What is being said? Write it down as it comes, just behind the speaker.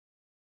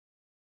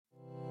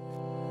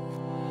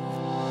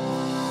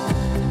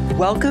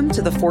Welcome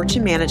to the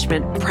Fortune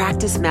Management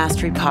Practice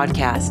Mastery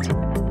Podcast.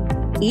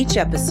 Each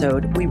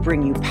episode, we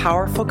bring you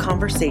powerful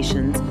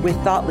conversations with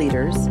thought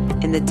leaders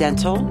in the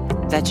dental,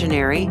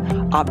 veterinary,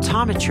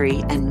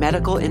 optometry, and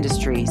medical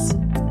industries.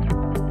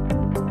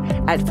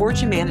 At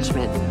Fortune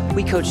Management,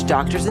 we coach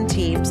doctors and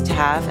teams to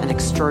have an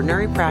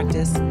extraordinary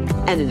practice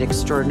and an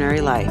extraordinary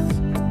life.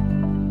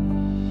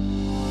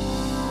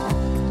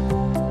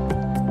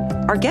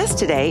 Our guest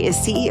today is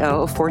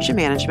CEO of Fortune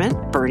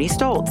Management, Bernie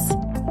Stoltz.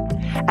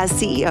 As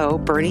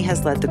CEO, Bernie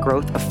has led the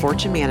growth of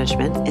Fortune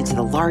Management into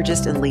the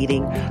largest and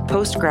leading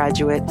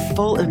postgraduate,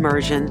 full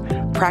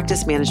immersion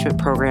practice management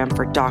program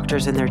for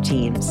doctors and their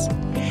teams.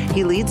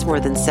 He leads more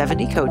than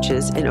 70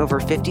 coaches in over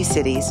 50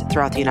 cities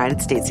throughout the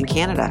United States and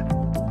Canada.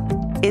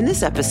 In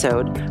this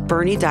episode,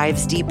 Bernie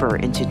dives deeper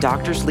into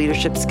doctors'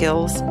 leadership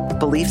skills,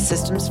 belief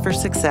systems for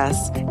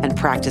success, and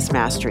practice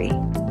mastery.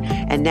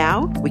 And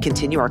now we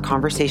continue our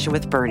conversation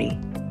with Bernie.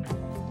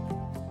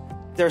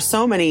 There's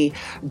so many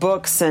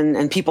books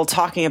and people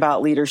talking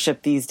about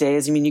leadership these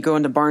days. I mean, you go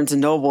into Barnes &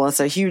 Noble, it's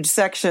a huge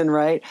section,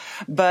 right?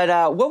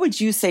 But what would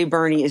you say,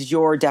 Bernie, is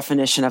your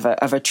definition of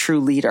a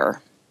true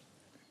leader?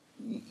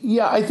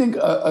 Yeah, I think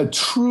a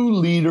true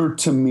leader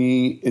to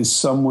me is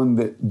someone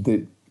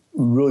that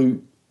really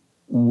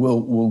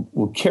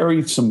will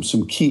carry some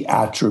key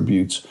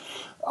attributes.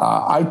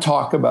 I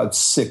talk about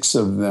 6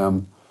 of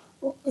them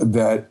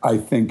that I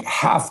think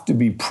have to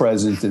be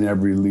present in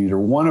every leader.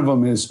 One of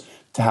them is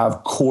to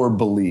have core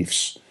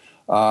beliefs.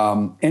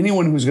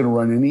 Anyone who's going to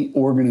run any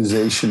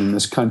organization in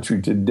this country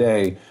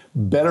today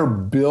better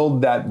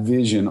build that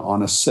vision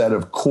on a set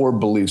of core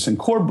beliefs. And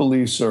core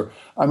beliefs are,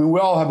 we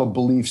all have a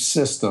belief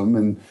system,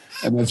 and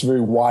that's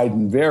very wide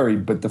and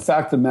varied. But the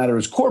fact of the matter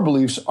is core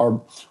beliefs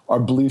are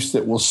beliefs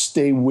that will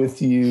stay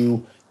with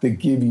you, that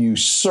give you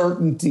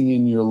certainty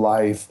in your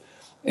life,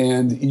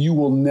 and you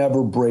will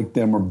never break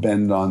them or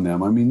bend on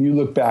them. You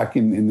look back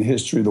in the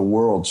history of the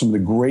world, some of the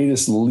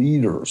greatest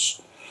leaders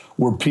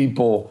were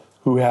people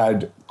who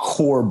had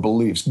core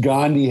beliefs.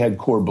 Gandhi had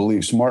core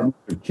beliefs. Martin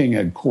Luther King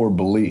had core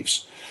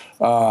beliefs.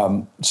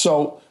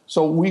 So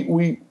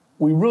we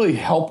really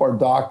help our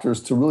doctors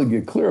to really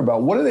get clear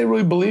about what do they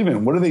really believe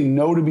in? What do they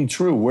know to be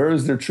true? Where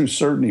is their true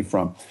certainty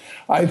from?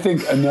 I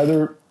think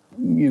another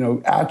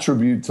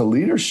attribute to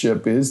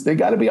leadership is they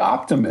got to be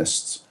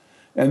optimists.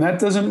 And that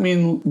doesn't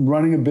mean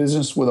running a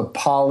business with a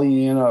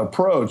Pollyanna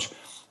approach.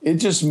 It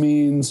just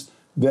means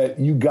that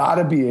you got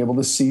to be able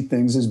to see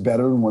things as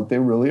better than what they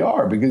really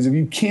are. Because if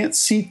you can't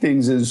see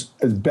things as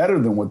better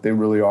than what they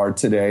really are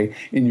today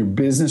in your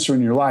business or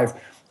in your life,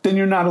 then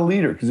you're not a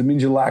leader, because it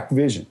means you lack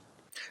vision.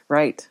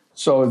 Right.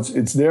 So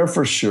it's there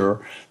for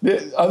sure.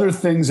 The other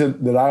things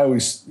that I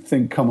always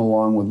think come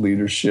along with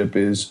leadership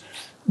is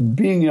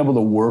being able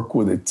to work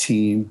with a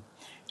team.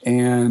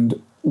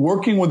 And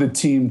working with a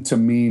team to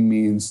me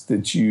means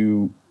that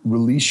you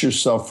release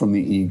yourself from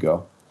the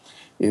ego.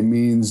 It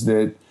means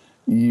that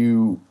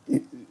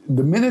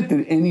the minute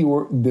that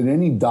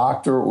any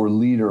doctor or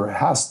leader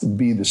has to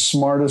be the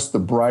smartest, the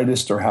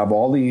brightest, or have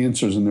all the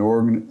answers in their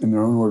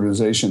own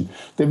organization,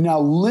 they've now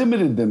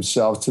limited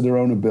themselves to their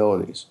own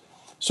abilities.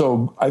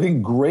 So I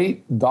think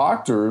great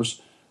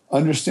doctors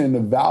understand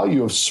the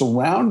value of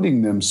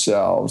surrounding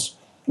themselves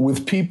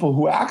with people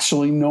who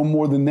actually know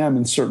more than them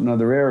in certain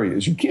other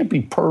areas. You can't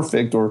be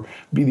perfect or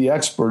be the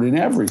expert in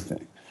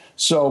everything.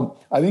 So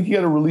I think you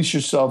got to release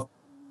yourself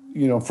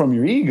from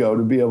your ego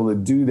to be able to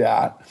do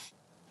that.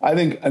 I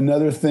think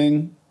another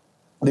thing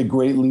that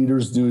great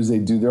leaders do is they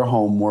do their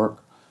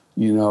homework.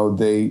 They know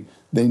that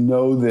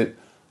the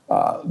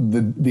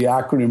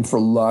acronym for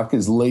luck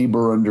is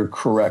labor under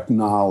correct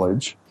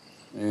knowledge.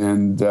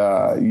 And,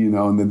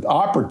 and the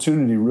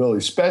opportunity really,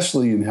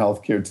 especially in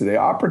healthcare today,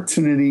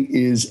 opportunity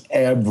is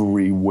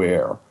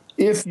everywhere.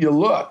 If you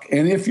look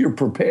and if you're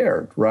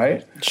prepared,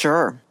 right?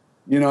 Sure.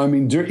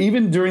 Even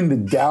during the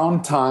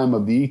downtime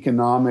of the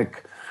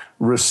economic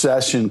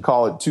recession,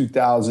 call it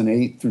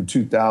 2008 through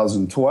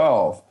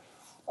 2012,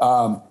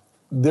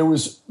 there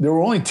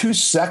were only 2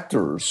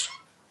 sectors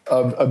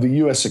of the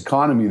U.S.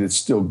 economy that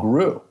still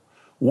grew.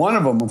 One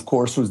of them, of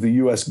course, was the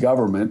U.S.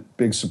 government.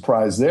 Big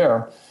surprise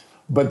there.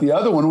 But the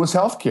other one was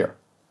healthcare.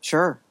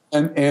 Sure.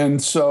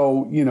 And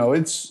so,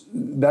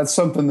 that's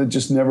something that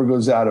just never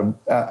goes out of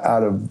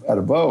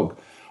vogue.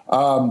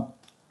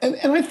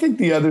 And I think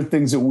the other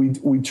things that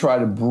we try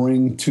to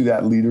bring to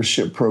that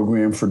leadership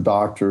program for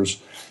doctors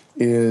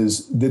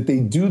is that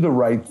they do the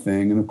right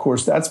thing. And of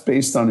course, that's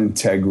based on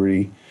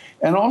integrity,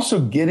 and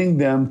also getting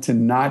them to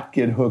not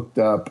get hooked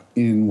up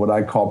in what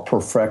I call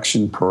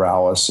perfection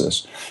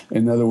paralysis.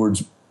 In other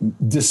words,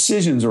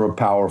 decisions are a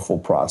powerful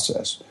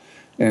process,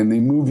 and they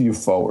move you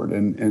forward.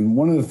 And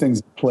one of the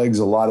things that plagues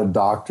a lot of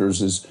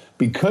doctors is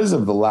because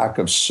of the lack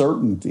of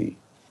certainty,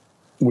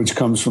 which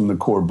comes from the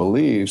core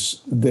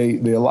beliefs, they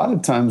a lot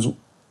of times,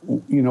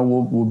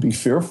 will be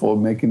fearful of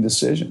making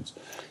decisions.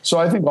 So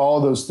I think all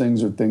of those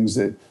things are things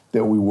that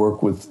we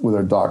work with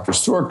our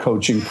doctors through our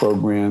coaching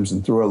programs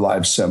and through our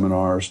live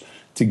seminars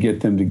to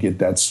get them to get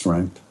that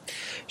strength.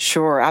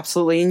 Sure,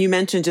 absolutely. And you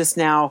mentioned just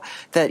now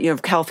that,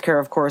 healthcare,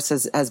 of course,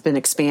 has been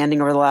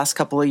expanding over the last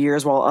couple of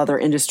years while other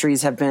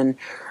industries have been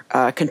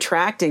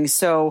contracting.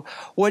 So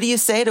what do you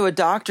say to a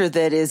doctor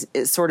that is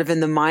sort of in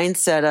the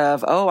mindset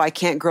of, oh, I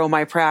can't grow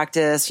my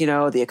practice,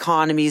 the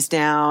economy's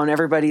down,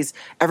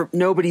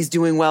 nobody's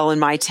doing well in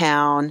my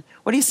town.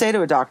 What do you say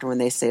to a doctor when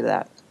they say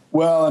that?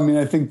 Well,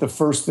 I think the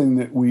first thing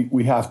that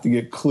we have to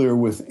get clear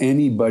with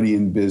anybody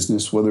in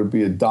business, whether it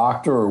be a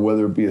doctor or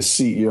whether it be a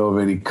CEO of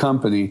any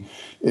company,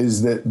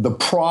 is that the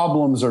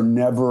problems are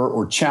never,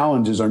 or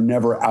challenges are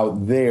never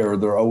out there.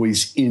 They're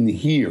always in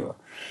here.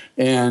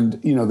 And,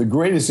 the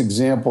greatest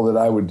example that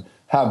I would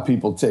have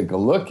people take a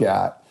look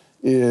at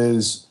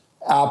is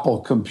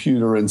Apple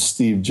Computer and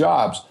Steve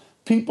Jobs.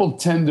 People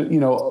tend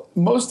to,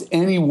 most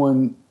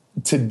anyone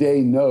today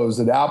knows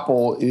that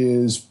Apple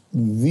is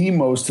the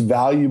most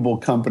valuable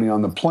company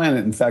on the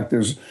planet. In fact,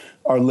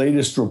 our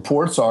latest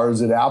reports is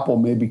that Apple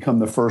may become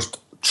the first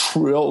 $1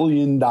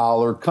 trillion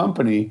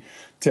company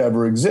to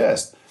ever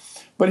exist.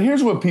 But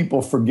here's what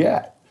people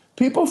forget.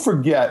 People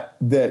forget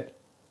that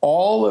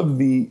all of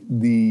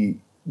the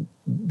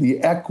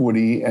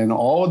equity and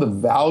all of the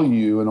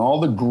value and all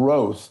the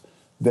growth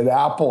that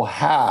Apple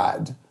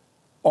had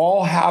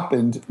all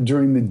happened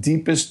during the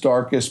deepest,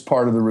 darkest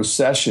part of the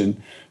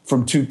recession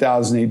from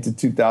 2008 to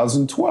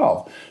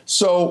 2012.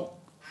 So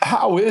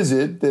how is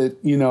it that,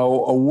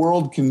 a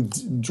world can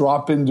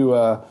drop into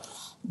a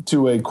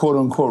quote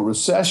unquote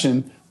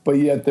recession, but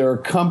yet there are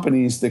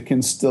companies that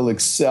can still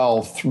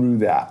excel through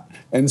that?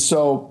 And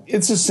so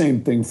it's the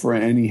same thing for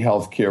any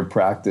healthcare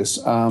practice.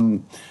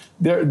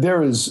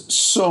 There is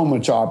so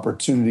much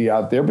opportunity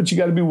out there, but you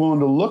got to be willing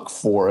to look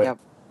for it. Yep.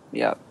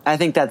 Yeah, I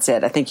think that's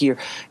it. I think you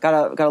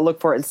gotta look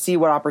for it and see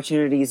what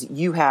opportunities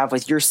you have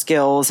with your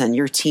skills and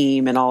your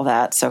team and all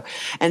that. So,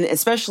 and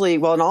especially,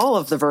 in all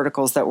of the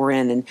verticals that we're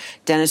in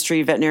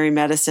dentistry, veterinary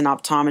medicine,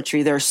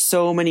 optometry, there are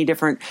so many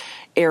different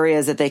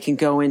areas that they can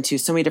go into,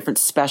 so many different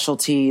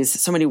specialties,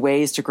 so many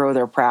ways to grow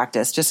their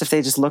practice, just if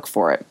they just look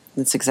for it.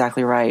 That's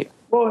exactly right.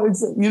 Well,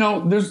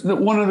 there's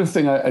one other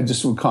thing I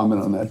just would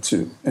comment on that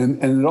too.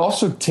 And it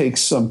also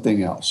takes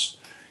something else.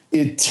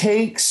 It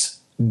takes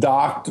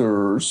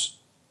doctors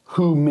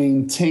who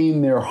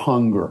maintain their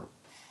hunger.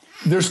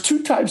 There's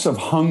two types of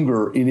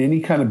hunger in any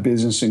kind of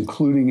business,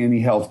 including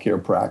any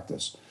healthcare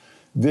practice.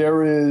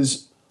 There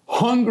is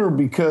hunger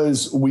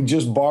because we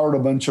just borrowed a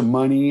bunch of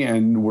money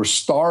and we're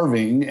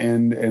starving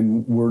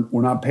and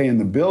we're not paying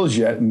the bills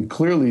yet. And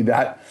clearly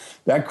that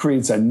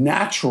creates a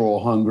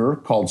natural hunger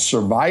called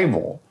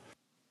survival.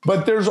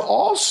 But there's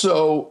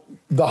also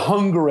the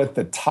hunger at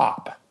the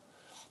top.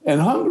 And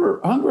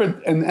hunger,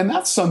 and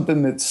that's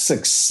something that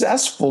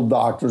successful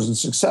doctors and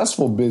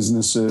successful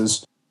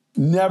businesses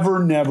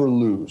never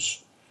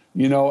lose.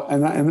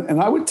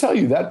 And I would tell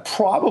you that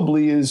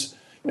probably is.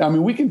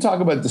 We can talk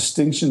about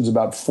distinctions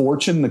about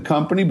Fortune, the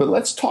company, but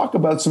let's talk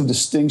about some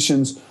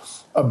distinctions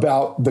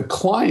about the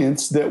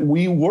clients that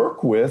we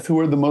work with who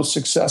are the most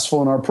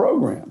successful in our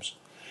programs.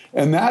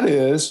 And that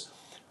is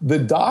the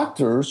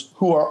doctors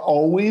who are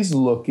always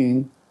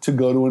looking to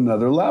go to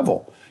another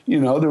level.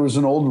 There was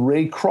an old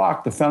Ray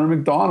Kroc, the founder of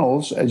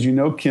McDonald's, as you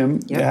know, Kim,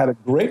 They had a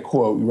great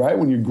quote, right?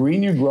 When you're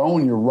green, you grow.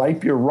 When you're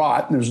ripe, you're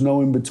rot, and there's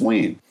no in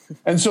between.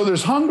 And so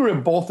there's hunger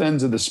at both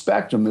ends of the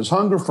spectrum. There's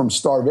hunger from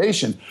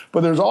starvation,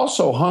 but there's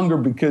also hunger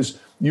because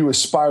you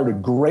aspire to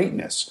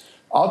greatness.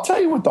 I'll tell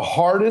you what the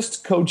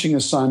hardest coaching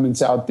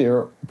assignments out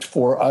there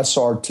for us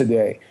are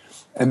today,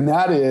 and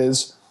that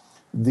is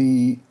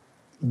the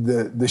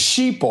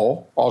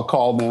sheeple, I'll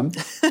call them,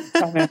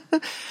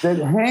 that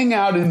hang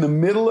out in the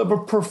middle of a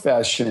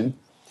profession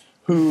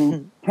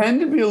who tend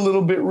to be a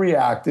little bit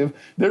reactive.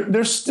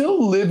 They're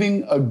still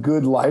living a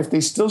good life.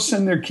 They still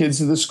send their kids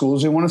to the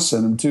schools they want to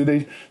send them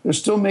to. They're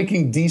still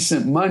making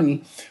decent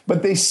money,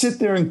 but they sit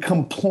there and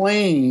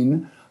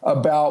complain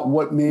about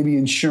what maybe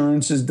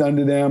insurance has done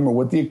to them or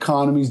what the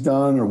economy's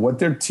done or what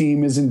their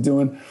team isn't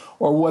doing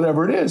or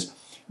whatever it is.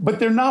 But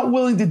they're not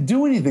willing to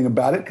do anything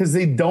about it because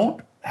they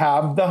don't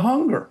have the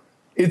hunger.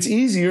 It's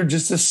easier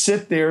just to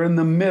sit there in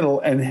the middle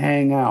and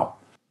hang out.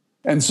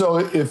 And so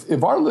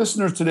if our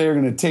listeners today are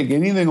going to take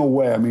anything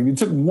away, you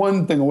took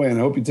one thing away, and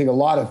I hope you take a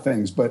lot of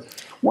things, but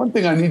one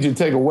thing I need you to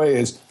take away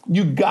is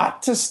you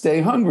got to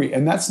stay hungry,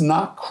 and that's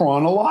not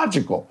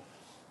chronological.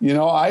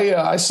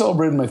 I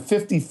celebrated my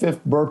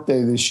 55th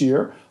birthday this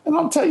year, and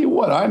I'll tell you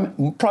what,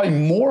 I'm probably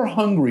more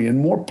hungry and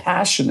more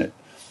passionate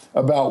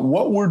about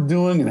what we're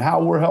doing and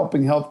how we're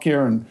helping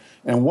healthcare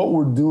and what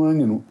we're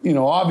doing. And,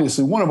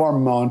 obviously one of our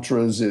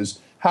mantras is,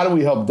 how do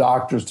we help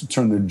doctors to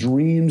turn their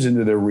dreams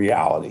into their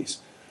realities?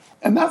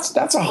 And that's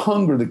a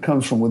hunger that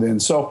comes from within.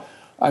 So,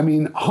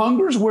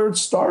 hunger is where it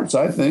starts,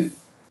 I think.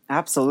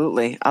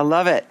 Absolutely. I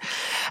love it.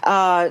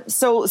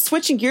 So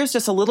switching gears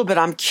just a little bit,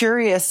 I'm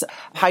curious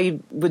how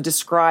you would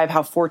describe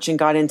how Fortune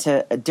got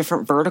into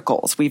different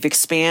verticals. We've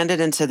expanded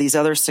into these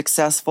other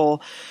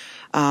successful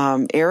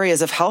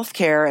areas of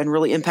healthcare and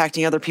really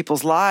impacting other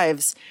people's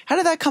lives. How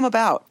did that come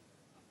about?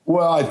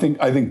 Well, I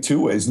think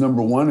two ways.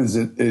 Number one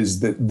is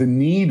that the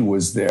need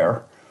was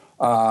there.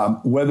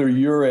 Whether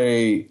you're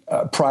a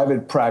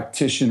private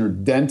practitioner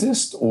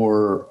dentist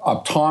or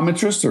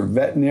optometrist or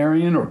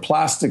veterinarian or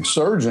plastic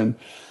surgeon,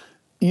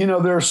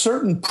 there are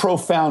certain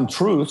profound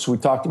truths. We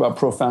talked about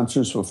profound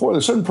truths before.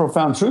 There's certain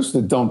profound truths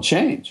that don't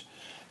change.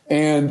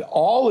 And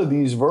all of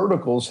these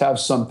verticals have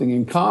something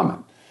in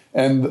common.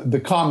 And the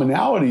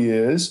commonality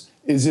is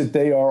that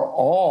they are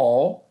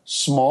all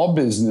small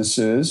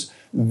businesses.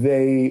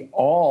 They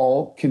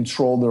all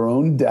control their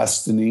own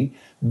destiny.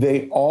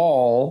 They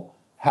all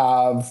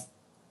have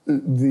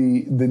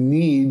the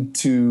need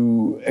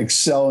to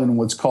excel in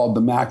what's called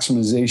the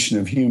maximization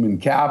of human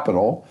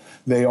capital.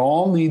 They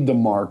all need to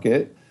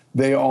market.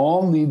 They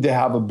all need to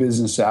have a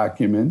business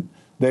acumen.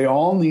 They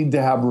all need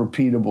to have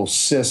repeatable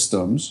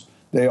systems.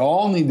 They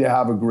all need to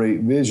have a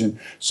great vision.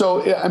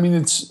 So, I mean,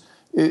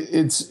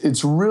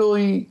 it's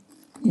really,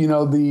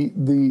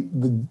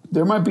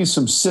 there might be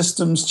some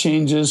systems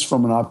changes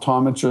from an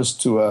optometrist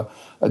to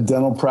a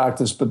dental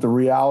practice, but the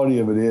reality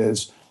of it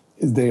is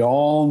they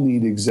all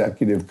need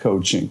executive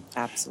coaching.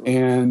 Absolutely.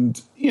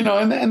 And,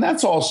 and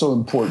that's also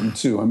important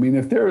too. I mean,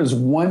 if there is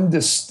one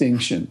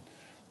distinction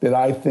that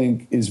I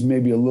think is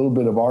maybe a little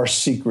bit of our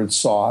secret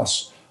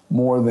sauce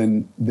more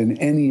than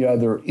any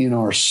other in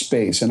our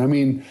space. And I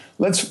mean,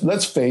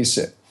 let's face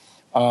it.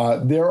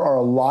 There are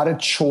a lot of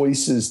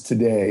choices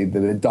today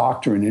that a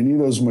doctor in any of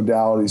those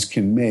modalities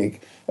can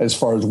make as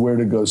far as where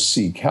to go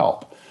seek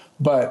help.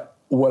 But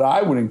what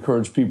I would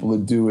encourage people to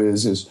do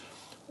is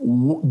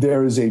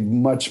there is a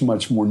much,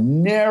 much more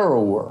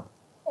narrower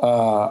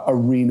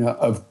arena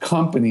of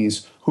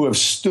companies who have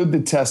stood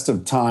the test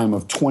of time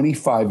of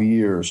 25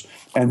 years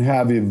and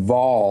have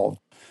evolved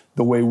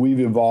the way we've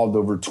evolved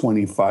over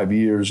 25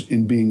 years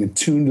in being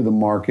attuned to the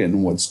market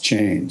and what's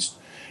changed.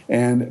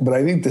 But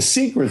I think the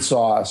secret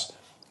sauce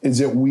is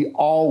that we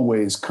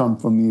always come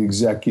from the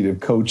executive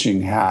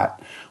coaching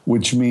hat,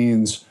 which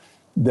means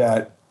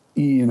that,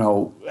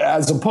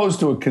 as opposed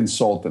to a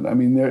consultant. I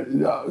mean, there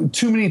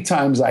too many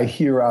times I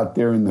hear out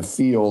there in the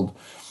field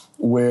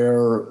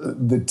where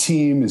the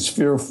team is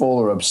fearful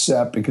or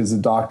upset because the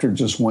doctor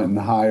just went and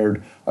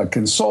hired a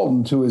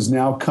consultant who has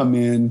now come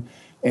in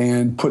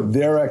and put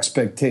their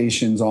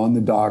expectations on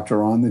the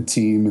doctor, on the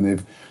team, and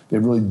they've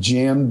really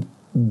jammed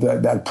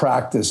that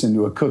practice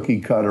into a cookie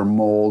cutter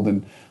mold,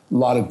 and a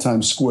lot of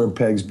times square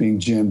pegs being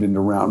jammed into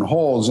round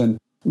holes. And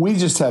we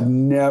just have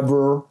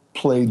never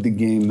played the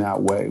game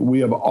that way. We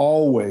have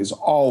always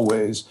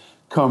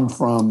come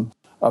from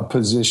a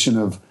position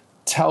of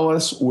tell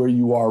us where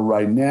you are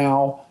right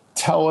now,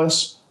 tell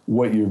us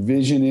what your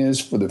vision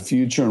is for the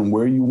future and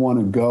where you want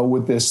to go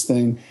with this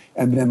thing,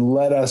 and then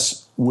let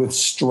us, with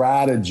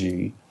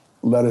strategy,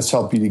 let us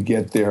help you to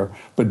get there,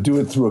 but do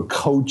it through a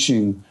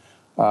coaching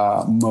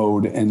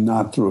mode and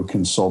not through a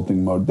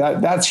consulting mode.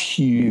 That's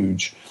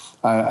huge.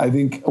 I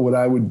think what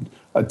I would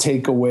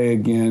take away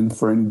again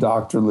for any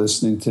doctor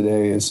listening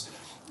today is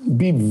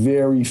be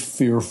very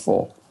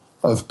fearful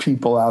of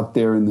people out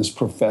there in this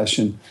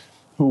profession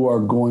who are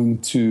going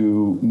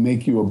to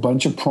make you a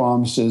bunch of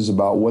promises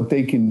about what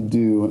they can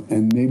do,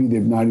 and maybe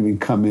they've not even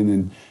come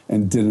in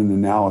and did an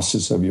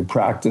analysis of your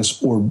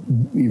practice, or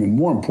even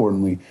more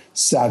importantly,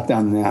 sat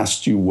down and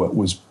asked you what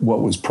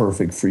was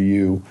perfect for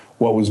you,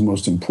 what was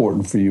most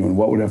important for you, and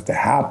what would have to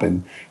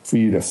happen for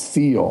you to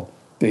feel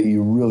that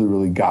you really,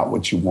 really got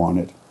what you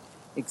wanted.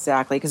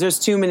 Exactly, because there's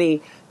too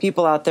many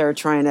people out there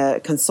trying to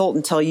consult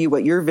and tell you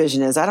what your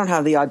vision is. I don't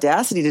have the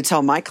audacity to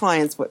tell my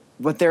clients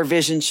what their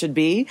vision should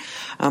be.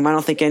 I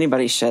don't think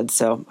anybody should.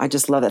 So I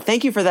just love that.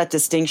 Thank you for that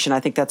distinction.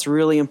 I think that's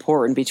really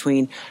important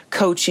between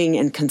coaching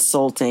and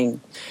consulting.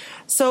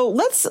 So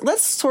let's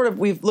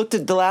we've looked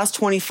at the last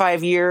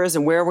 25 years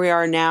and where we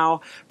are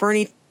now.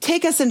 Bernie,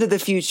 take us into the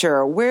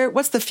future.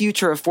 What's the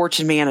future of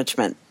Fortune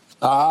Management?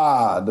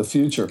 The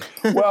future.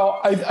 Well,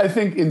 I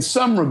think in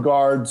some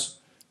regards,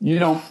 you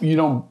don't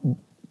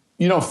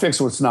fix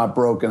what's not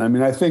broken. I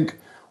mean, I think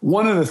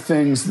one of the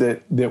things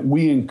that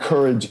we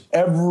encourage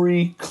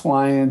every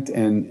client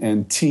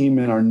and team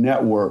in our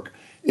network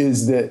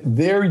is that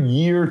their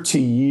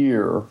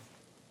year-to-year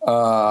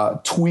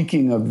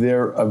tweaking of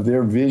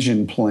their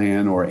vision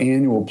plan or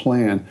annual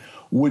plan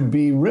would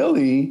be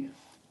really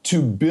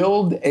to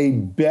build a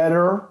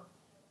better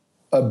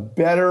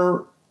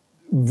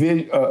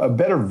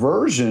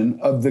version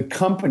of the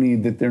company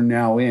that they're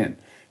now in.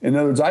 In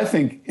other words, I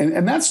think,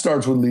 and that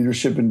starts with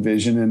leadership and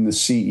vision and the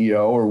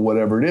CEO or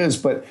whatever it is,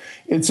 but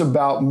it's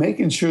about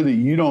making sure that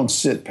you don't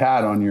sit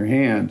pat on your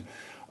hand.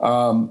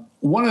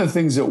 One of the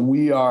things that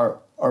we are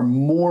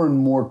more and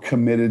more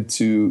committed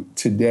to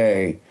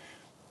today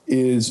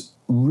is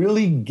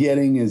really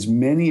getting as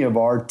many of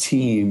our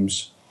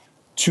teams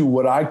to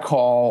what I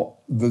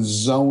call the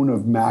zone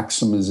of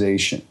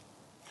maximization.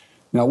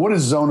 Now, what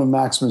does zone of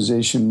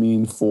maximization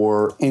mean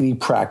for any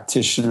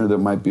practitioner that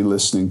might be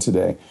listening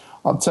today?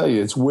 I'll tell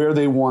you, it's where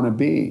they want to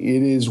be.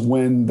 It is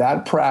when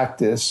that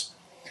practice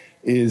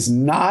is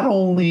not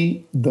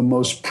only the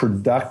most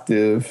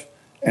productive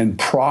and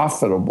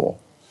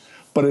profitable,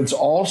 but it's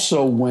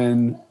also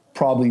when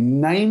probably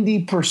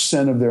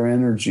 90% of their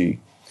energy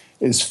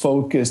is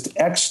focused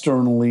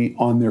externally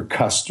on their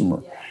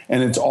customer.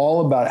 And it's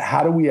all about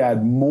how do we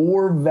add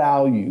more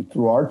value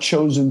through our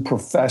chosen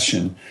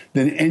profession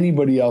than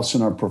anybody else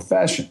in our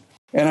profession.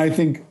 And I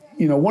think,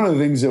 one of the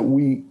things that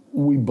we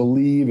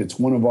believe, it's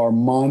one of our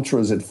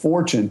mantras at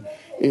Fortune,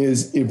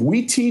 is if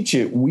we teach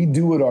it, we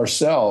do it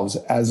ourselves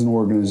as an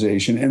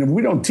organization. And if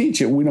we don't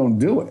teach it, we don't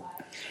do it.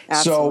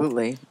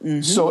 Absolutely.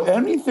 So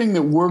anything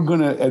that we're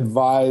going to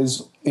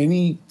advise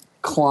any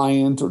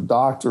client or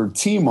doctor or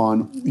team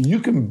on, you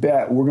can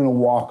bet we're going to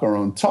walk our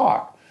own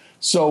talk.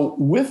 So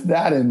with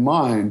that in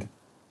mind,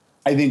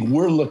 I think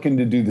we're looking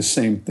to do the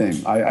same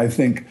thing. I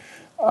think,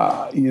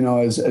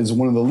 as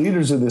one of the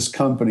leaders of this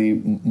company,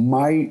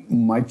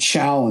 my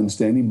challenge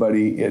to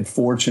anybody at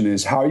Fortune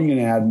is how are you going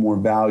to add more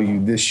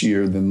value this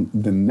year than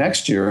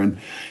next year? And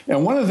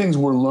one of the things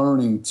we're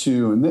learning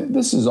too, and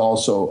this is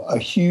also a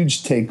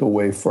huge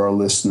takeaway for our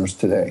listeners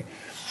today,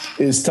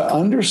 is to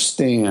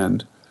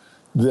understand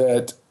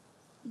that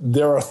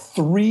there are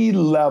 3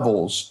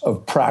 levels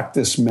of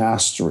practice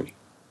mastery.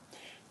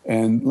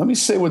 And let me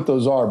say what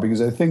those are,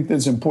 because I think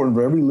that's important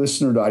for every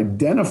listener to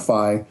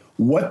identify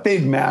what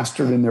they've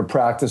mastered in their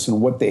practice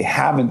and what they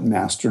haven't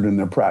mastered in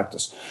their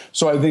practice.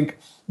 So I think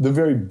the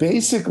very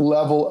basic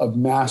level of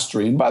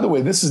mastery, and by the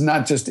way, this is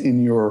not just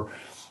in your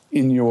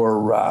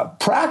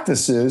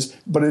practices,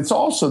 but it's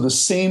also the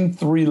same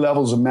 3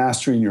 levels of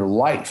mastery in your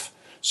life.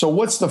 So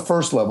what's the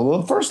first level? Well,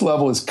 the first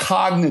level is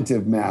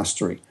cognitive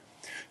mastery.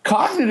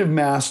 Cognitive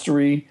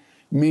mastery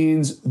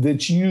means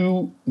that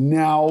you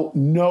now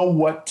know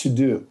what to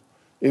do.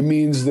 It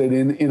means that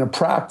in a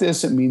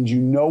practice, it means you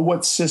know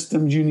what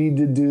systems you need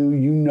to do.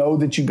 You know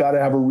that you got to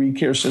have a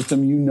recare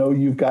system. You know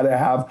you've got to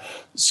have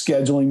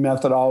scheduling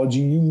methodology.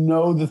 You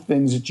know the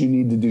things that you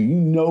need to do. You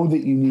know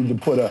that you need to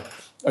put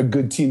a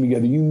good team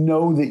together. You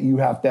know that you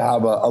have to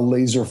have a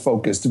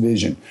laser-focused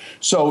vision.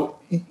 So,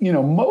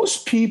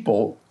 most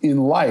people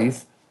in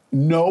life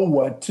know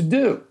what to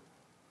do.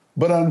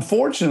 But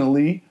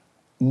unfortunately,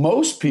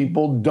 most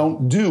people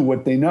don't do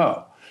what they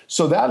know.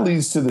 So that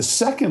leads to the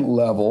second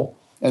level,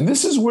 and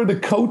this is where the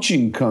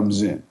coaching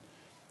comes in.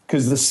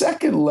 Because the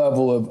second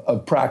level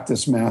of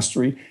practice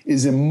mastery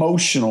is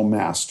emotional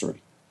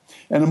mastery.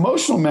 And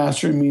emotional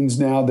mastery means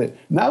now that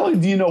not only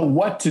do you know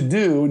what to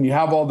do and you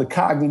have all the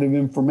cognitive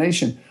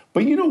information,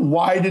 but you know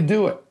why to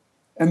do it.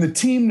 And the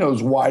team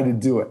knows why to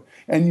do it.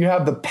 And you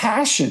have the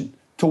passion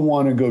to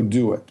want to go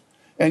do it.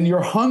 And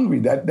you're hungry,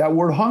 that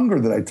word hunger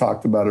that I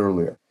talked about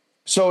earlier.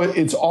 So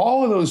it's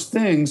all of those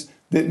things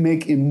that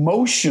make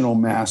emotional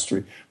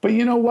mastery. But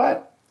you know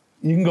what?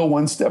 You can go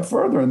one step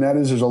further, and that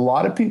is there's a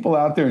lot of people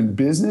out there in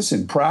business,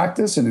 in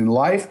practice, and in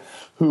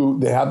life who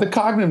they have the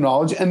cognitive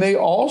knowledge, and they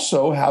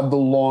also have the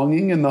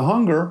longing and the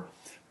hunger,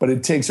 but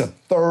it takes a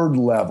third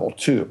level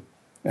too.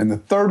 And the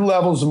third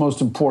level is the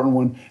most important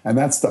one, and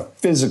that's the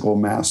physical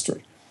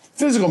mastery.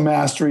 Physical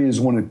mastery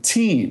is when a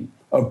team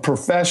of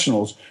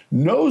professionals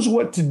knows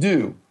what to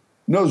do,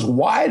 knows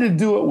why to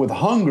do it with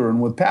hunger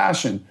and with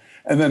passion,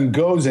 and then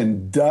goes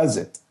and does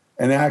it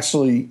and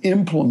actually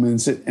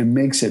implements it and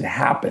makes it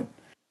happen.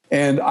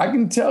 And I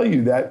can tell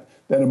you that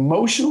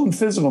emotional and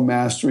physical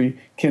mastery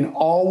can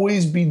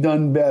always be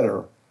done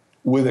better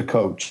with a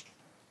coach,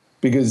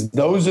 because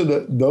those are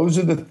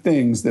the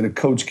things that a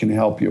coach can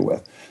help you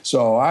with.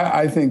 So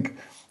I think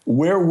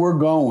where we're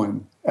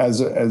going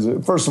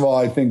first of all,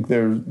 I think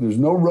there's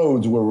no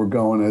roads where we're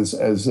going as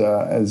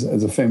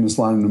a famous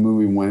line in the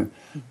movie went,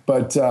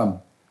 but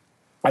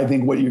I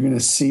think what you're going to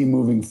see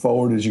moving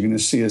forward is you're going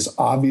to see us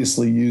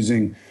obviously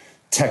using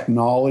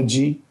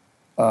technology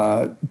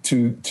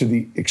to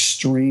the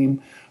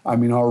extreme. I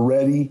mean,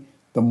 already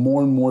the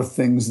more and more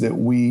things that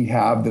we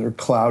have that are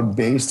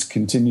cloud-based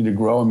continue to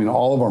grow. I mean,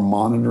 all of our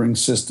monitoring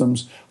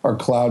systems are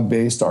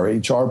cloud-based. Our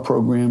HR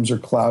programs are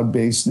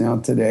cloud-based now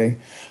today.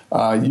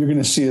 You're going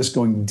to see us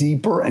going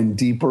deeper and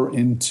deeper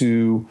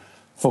into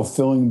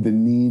fulfilling the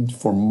need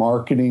for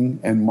marketing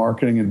and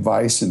marketing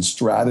advice and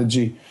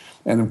strategy.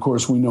 And of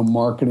course, we know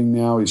marketing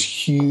now is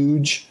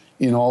huge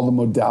in all the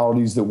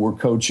modalities that we're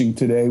coaching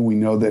today. We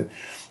know that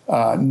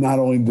not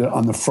only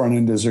on the front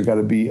end does there got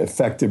to be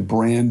effective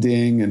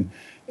branding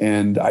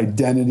and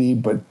identity,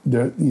 but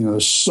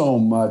there's so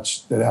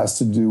much that has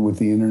to do with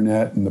the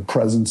internet and the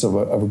presence of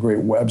a great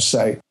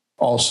website.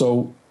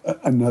 Also,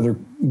 another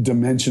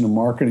dimension of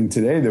marketing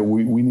today that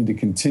we need to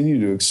continue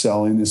to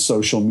excel in is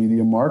social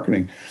media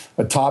marketing.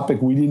 A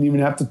topic we didn't even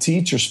have to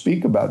teach or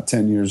speak about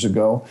 10 years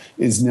ago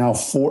is now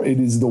it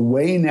is the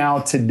way now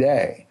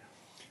today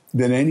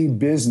that any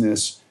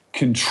business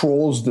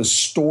controls the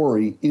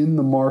story in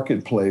the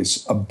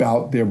marketplace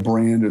about their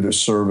brand or their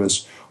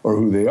service or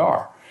who they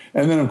are.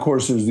 And then, of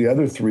course, there's the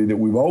other 3 that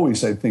we've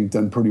always, I think,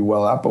 done pretty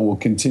well at, but will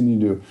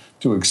continue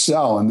to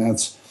excel, and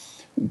that's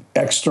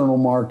external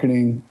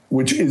marketing,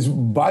 which is,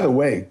 by the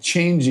way,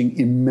 changing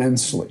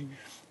immensely.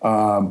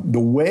 The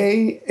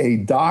way a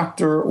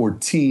doctor or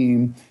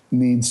team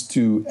needs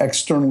to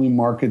externally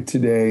market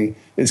today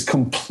is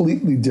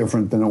completely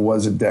different than it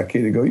was a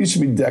decade ago. It used to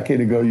be a decade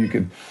ago you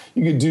could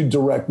do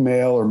direct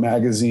mail or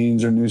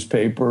magazines or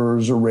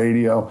newspapers or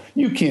radio.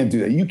 You can't do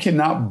that. You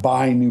cannot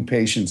buy new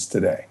patients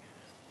today.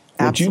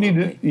 What you need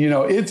to,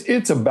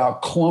 it's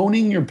about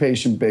cloning your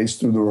patient base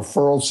through the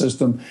referral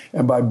system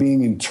and by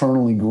being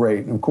internally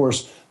great. And of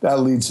course, that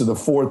leads to the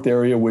fourth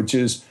area, which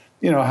is,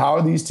 how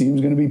are these teams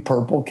going to be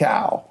purple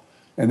cow?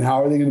 And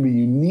how are they going to be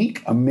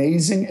unique,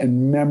 amazing,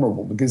 and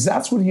memorable? Because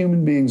that's what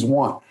human beings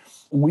want.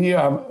 We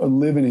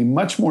live in a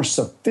much more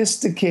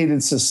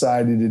sophisticated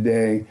society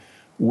today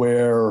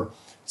where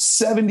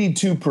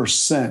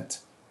 72%,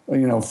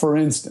 for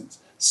instance,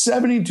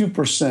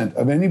 72%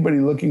 of anybody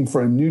looking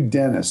for a new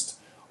dentist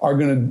are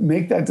going to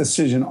make that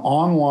decision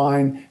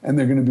online, and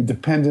they're going to be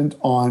dependent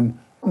on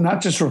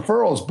not just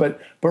referrals, but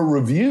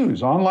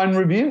reviews, online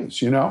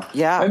reviews,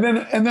 Yeah. And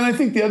then I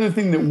think the other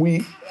thing that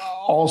we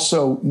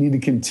also need to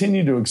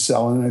continue to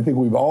excel in, and I think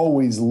we've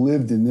always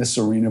lived in this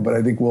arena, but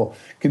I think we'll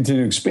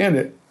continue to expand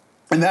it,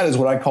 and that is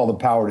what I call the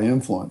power to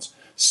influence.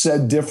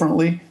 Said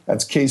differently,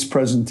 that's case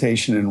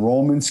presentation,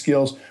 enrollment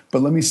skills,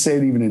 but let me say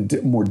it even in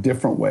a more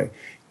different way.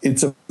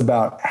 It's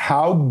about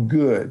how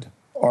good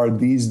are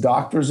these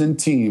doctors and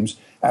teams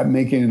at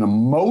making an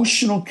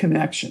emotional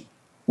connection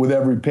with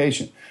every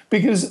patient.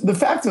 Because the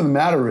fact of the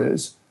matter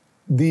is,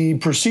 the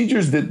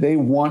procedures that they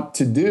want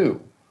to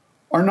do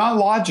are not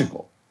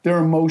logical. They're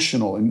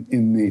emotional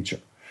in nature.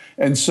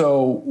 And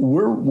so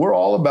we're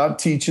all about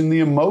teaching the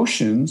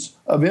emotions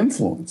of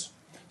influence.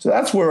 So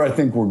that's where I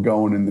think we're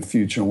going in the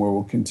future and where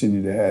we'll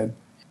continue to head.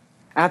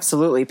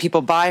 Absolutely.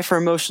 People buy for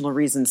emotional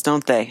reasons,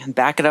 don't they? And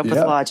back it up with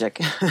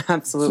logic.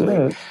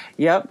 Absolutely.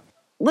 Yep.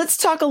 Let's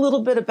talk a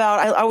little bit about,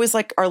 I always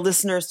like our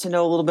listeners to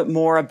know a little bit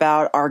more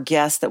about our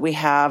guests that we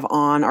have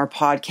on our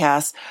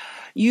podcast.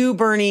 You,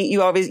 Bernie,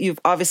 you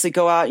obviously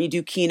go out and you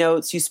do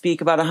keynotes. You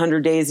speak about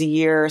 100 days a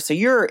year. So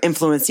you're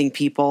influencing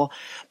people.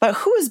 But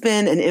who has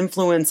been an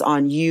influence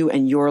on you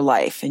and your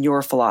life and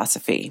your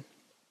philosophy?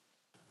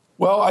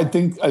 Well, I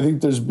think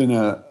there's been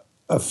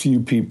a few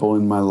people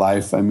in my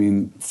life. I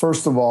mean,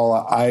 first of all,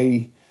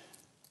 I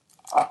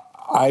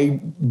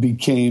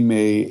became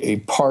a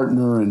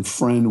partner and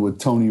friend with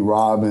Tony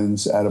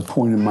Robbins at a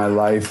point in my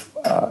life.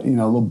 A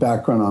little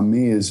background on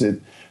me is that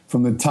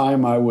from the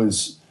time I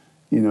was,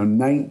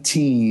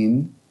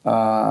 19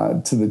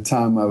 to the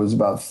time I was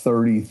about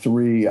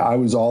 33, I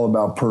was all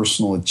about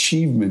personal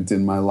achievement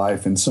in my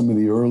life. And some of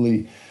the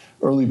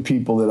early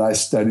people that I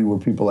studied were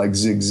people like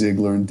Zig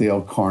Ziglar and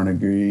Dale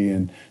Carnegie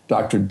and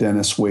Dr.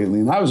 Dennis Waitley.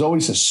 And I was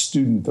always a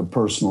student of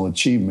personal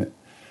achievement.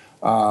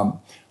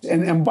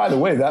 And by the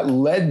way, that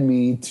led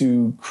me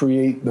to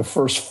create the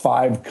first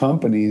 5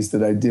 companies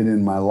that I did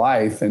in my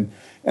life. And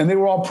they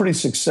were all pretty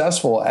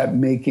successful at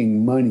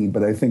making money,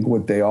 but I think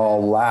what they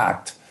all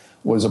lacked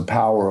was a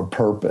power of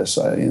purpose.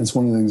 It's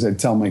one of the things I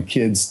tell my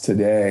kids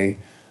today,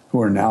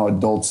 who are now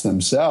adults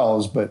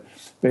themselves, but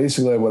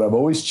basically what I've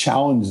always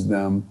challenged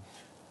them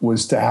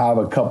was to have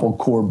a couple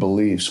core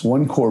beliefs.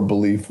 One core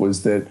belief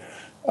was that,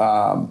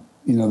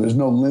 there's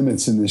no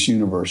limits in this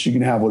universe. You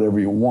can have whatever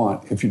you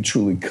want if you're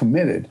truly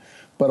committed.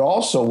 But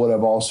also what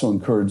I've also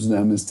encouraged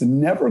them is to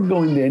never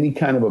go into any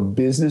kind of a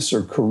business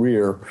or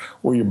career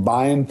where you're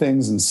buying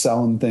things and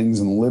selling things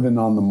and living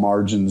on the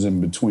margins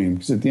in between.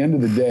 Because at the end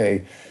of the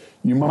day,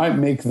 you might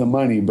make the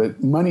money,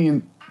 but money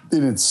in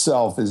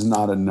itself is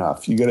not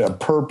enough. You got to have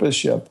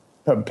purpose, you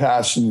have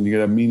passion, and you got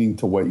to have meaning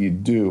to what you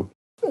do.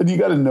 And you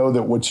got to know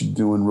that what you're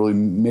doing really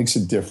makes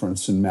a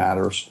difference and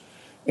matters,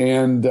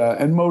 and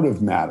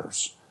motive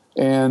matters.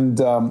 And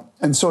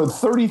so at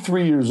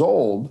 33 years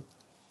old,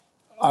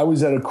 I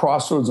was at a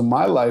crossroads in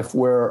my life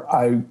where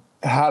I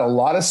had a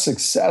lot of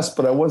success,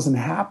 but I wasn't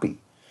happy.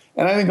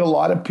 And I think a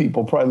lot of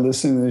people probably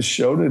listening to this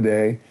show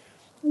today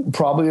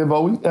probably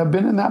have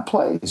been in that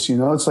place.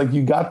 It's like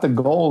you got the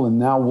goal, and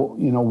now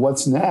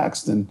what's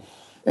next? And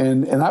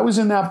I was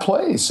in that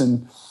place,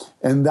 and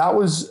that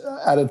was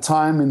at a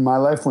time in my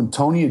life when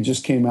Tony Robbins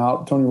just came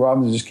out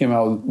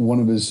with one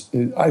of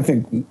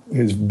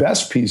his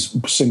best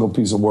single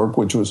piece of work,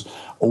 which was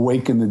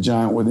Awaken the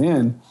Giant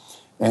Within.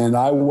 And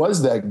I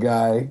was that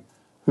guy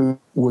who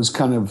was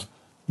kind of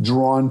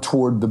drawn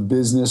toward the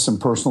business and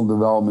personal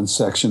development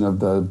section of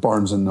the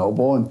Barnes &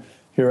 Noble. And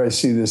here I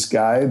see this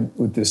guy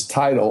with this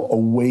title,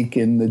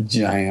 Awaken the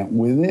Giant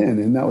Within.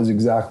 And that was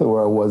exactly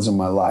where I was in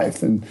my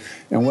life. And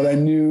what I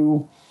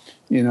knew,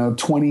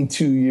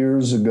 22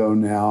 years ago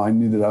now, I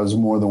knew that I was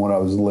more than what I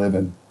was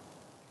living.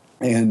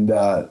 And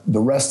the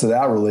rest of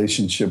that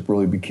relationship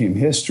really became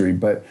history.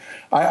 But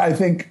I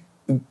think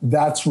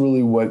that's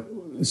really what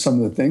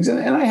some of the things. And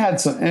I had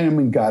some, and I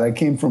mean, God, I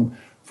came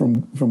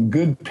from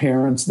good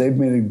parents. They've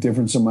made a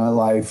difference in my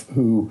life,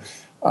 who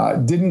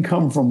didn't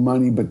come from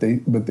money, but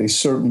they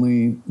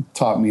certainly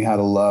taught me how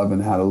to love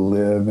and how to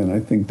live. And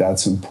I think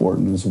that's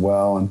important as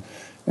well.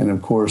 And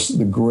of course,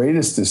 the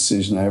greatest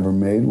decision I ever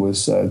made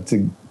was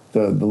to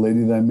the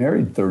lady that I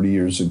married 30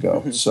 years ago.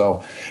 Mm-hmm.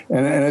 So,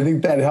 and I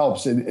think that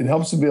helps. It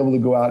helps to be able to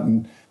go out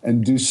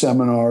and do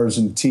seminars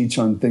and teach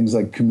on things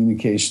like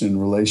communication and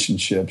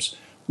relationships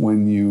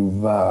when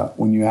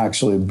you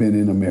actually have been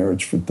in a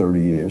marriage for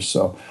 30 years.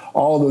 So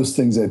all those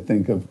things I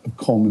think have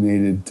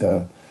culminated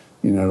to,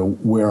 to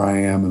where I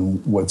am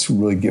and what's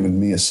really given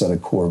me a set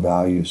of core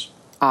values.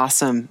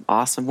 Awesome.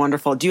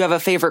 Wonderful. Do you have a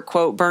favorite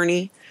quote,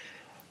 Bernie?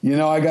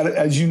 I got it.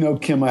 As you know,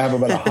 Kim, I have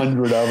about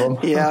 100 of them.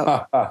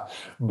 Yeah.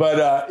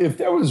 But if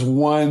there was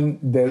one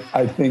that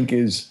I think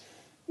it's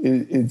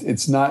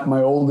not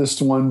my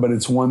oldest one, but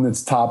it's one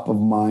that's top of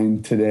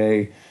mind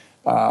today.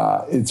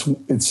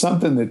 It's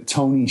something that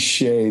Tony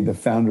Hsieh, the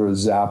founder of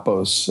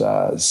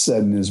Zappos,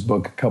 said in his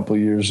book a couple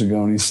of years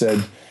ago. And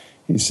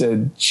he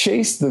said,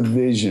 chase the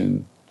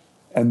vision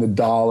and the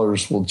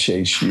dollars will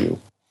chase you.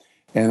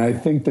 And I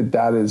think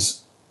that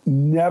is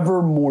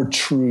never more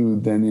true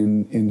than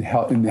in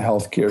the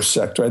healthcare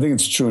sector. I think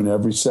it's true in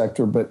every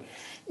sector, but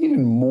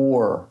even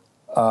more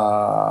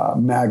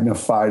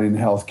magnified in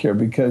healthcare,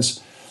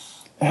 because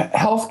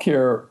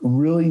healthcare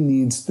really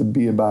needs to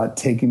be about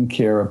taking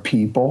care of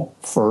people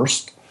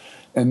first.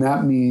 And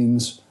that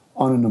means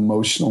on an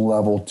emotional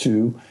level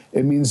too.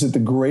 It means that the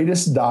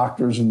greatest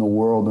doctors in the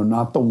world are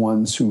not the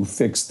ones who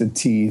fix the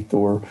teeth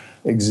or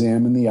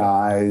examine the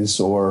eyes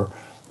or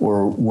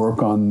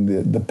work on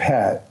the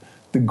pet.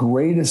 The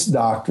greatest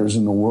doctors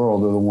in the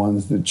world are the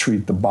ones that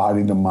treat the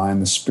body, the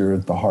mind, the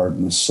spirit, the heart,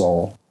 and the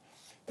soul.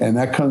 And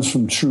that comes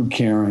from true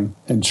caring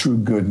and true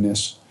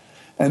goodness.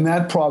 And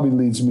that probably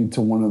leads me to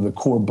one of the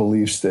core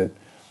beliefs that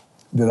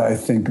I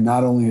think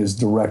not only has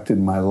directed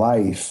my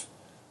life,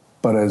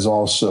 but has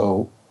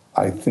also,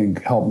 I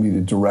think, helped me to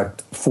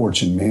direct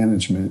Fortune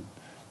Management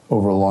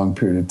over a long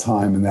period of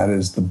time. And that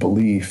is the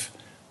belief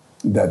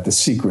that the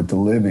secret to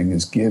living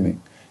is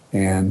giving,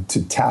 and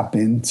to tap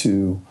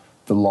into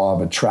the law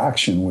of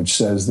attraction, which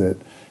says that,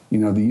 the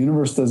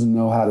universe doesn't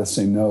know how to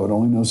say no. It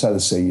only knows how to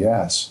say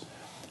yes.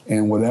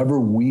 And whatever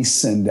we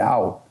send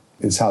out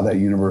is how that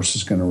universe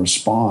is going to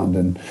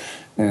respond.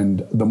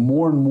 And the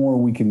more and more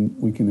we can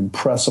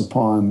impress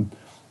upon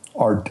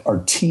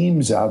our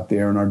teams out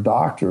there and our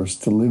doctors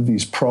to live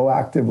these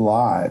proactive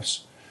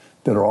lives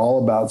that are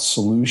all about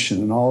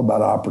solution and all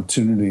about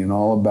opportunity and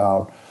all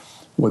about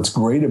what's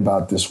great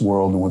about this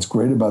world and what's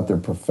great about their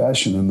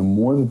profession, and the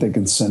more that they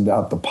can send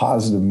out the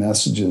positive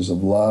messages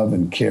of love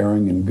and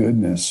caring and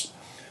goodness,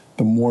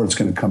 the more it's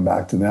going to come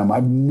back to them.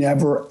 I've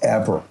never,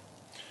 ever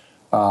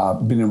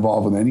been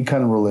involved with any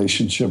kind of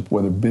relationship,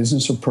 whether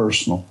business or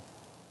personal,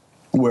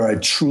 where I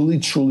truly,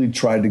 truly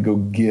tried to go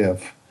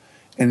give,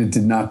 and it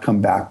did not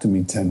come back to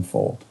me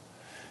tenfold.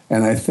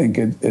 And I think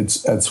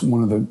that's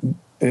one of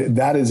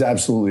that is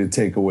absolutely a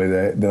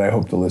takeaway that I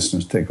hope the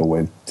listeners take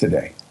away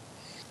today.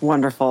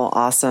 Wonderful.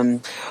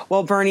 Awesome.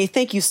 Well, Bernie,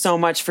 thank you so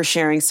much for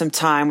sharing some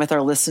time with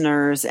our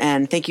listeners,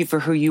 and thank you for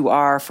who you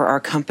are for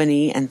our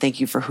company, and thank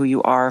you for who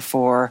you are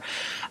for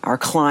our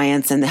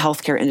clients and the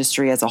healthcare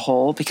industry as a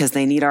whole, because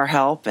they need our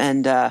help,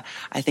 and I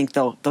think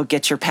they'll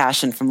get your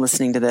passion from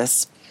listening to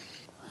this.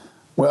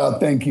 Well,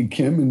 thank you,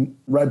 Kim, and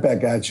right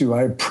back at you.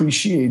 I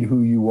appreciate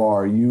who you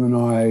are. You and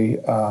I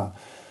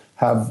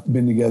have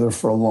been together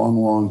for a long,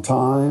 long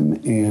time,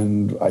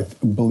 and I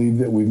believe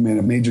that we've made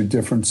a major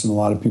difference in a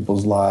lot of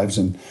people's lives,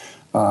 and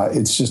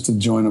it's just a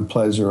joy and a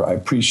pleasure. I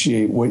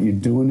appreciate what you're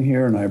doing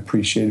here, and I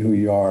appreciate who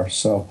you are.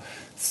 So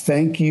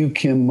thank you,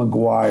 Kim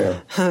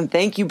McGuire.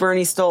 Thank you,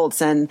 Bernie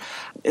Stoltz, and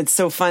it's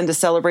so fun to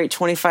celebrate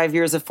 25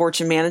 years of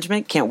Fortune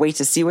Management. Can't wait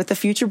to see what the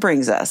future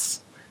brings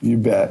us. You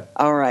bet.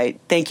 All right.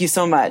 Thank you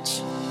so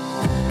much.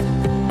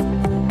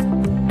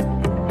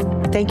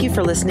 Thank you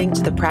for listening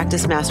to the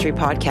Practice Mastery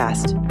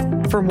Podcast.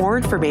 For more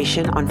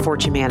information on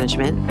Fortune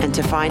Management and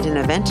to find an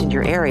event in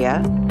your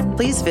area,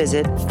 please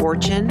visit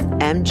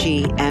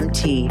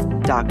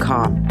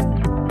fortunemgmt.com.